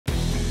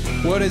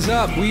What is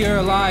up? We are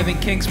live in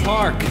Kings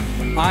Park.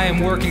 I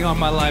am working on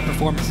my live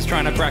performances,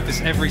 trying to practice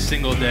every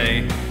single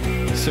day.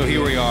 So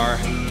here we are.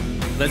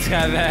 Let's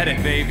have at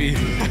it, baby.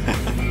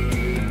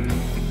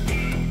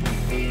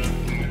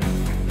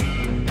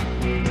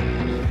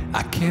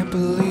 I can't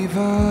believe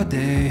our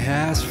day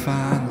has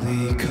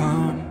finally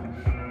come.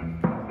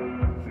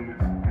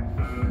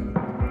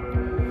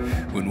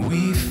 When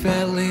we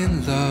fell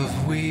in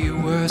love, we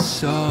were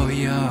so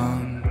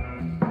young.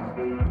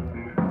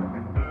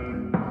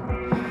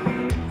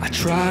 I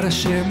try to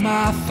share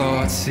my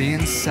thoughts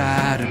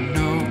inside a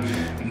note,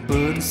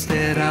 but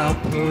instead I'll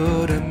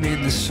put them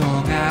in the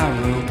song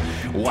I wrote.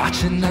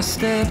 Watching us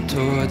step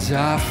towards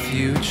our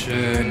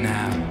future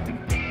now.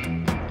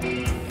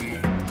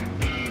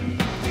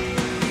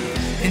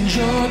 And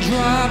you're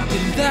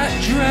dropping that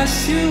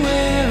dress you're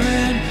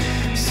wearing,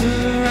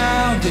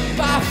 surrounded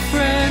by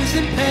friends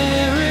and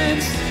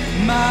parents.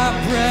 My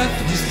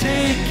breath was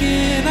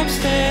taken, I'm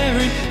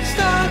staring.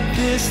 Start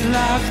this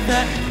life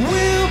that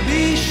we'll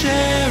be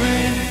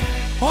sharing.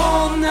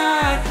 All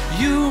night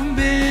you've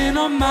been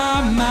on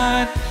my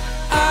mind.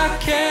 I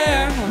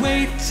can't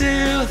wait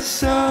till the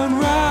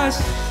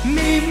sunrise.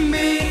 Meet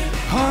me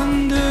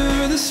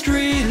under the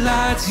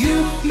streetlights.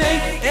 You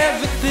make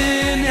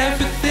everything,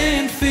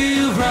 everything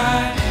feel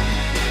right.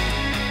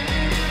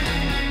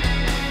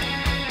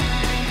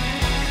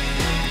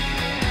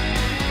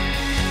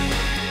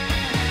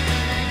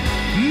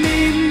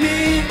 Meet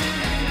me.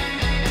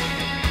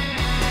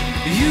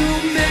 You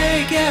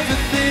make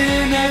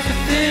everything,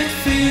 everything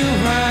feel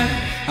right.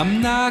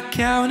 I'm not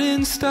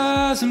counting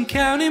stars, I'm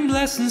counting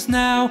blessings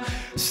now.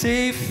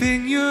 Safe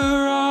in your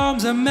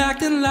arms, I'm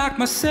acting like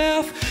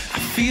myself. I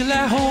feel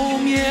at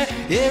home, yeah,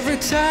 every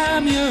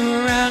time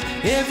you're around,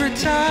 every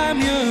time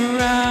you're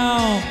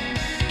around.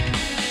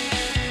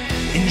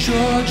 And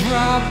you're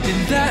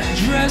dropping that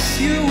dress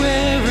you're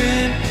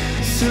wearing,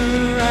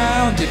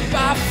 surrounded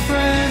by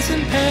friends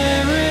and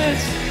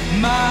parents.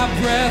 My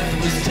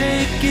breath was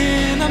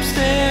taken, I'm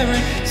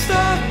staring.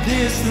 Start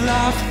this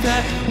life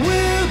that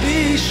we'll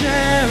be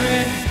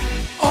sharing.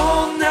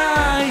 All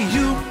night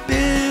you've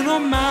been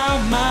on my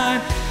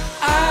mind.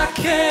 I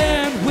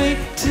can't wait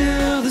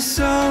till the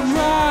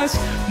sunrise.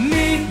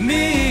 Meet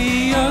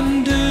me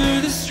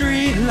under the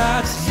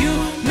streetlights. You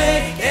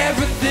make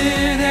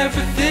everything,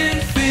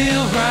 everything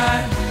feel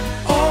right.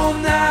 All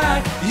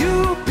night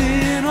you've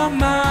been on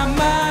my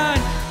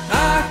mind.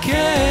 I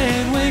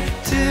can't wait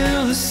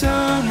till the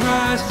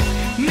sunrise.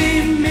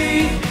 Meet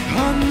me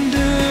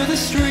under the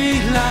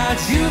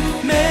streetlights. You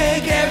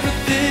make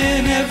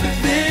everything,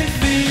 everything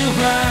feel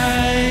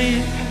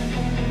right.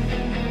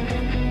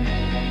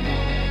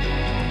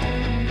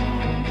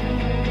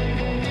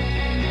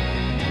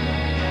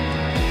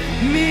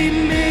 Meet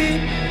me.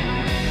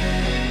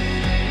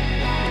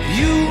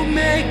 You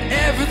make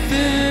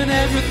everything,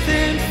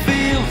 everything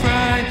feel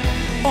right.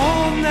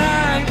 All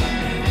night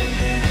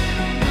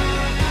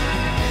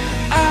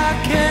I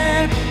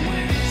can't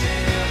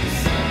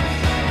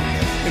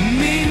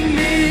meet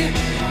me.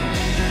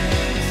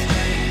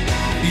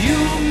 You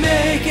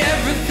make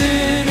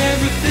everything,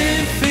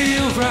 everything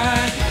feel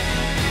right.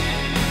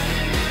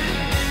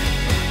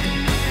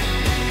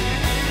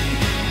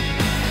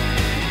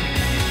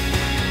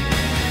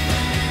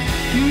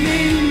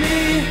 Meet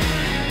me.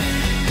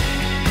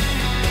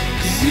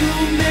 'Cause you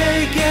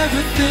make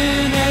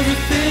everything,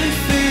 everything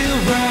feel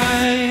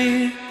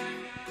right.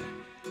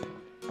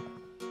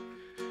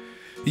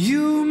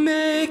 You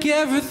make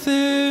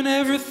everything,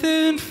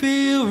 everything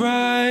feel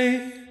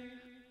right.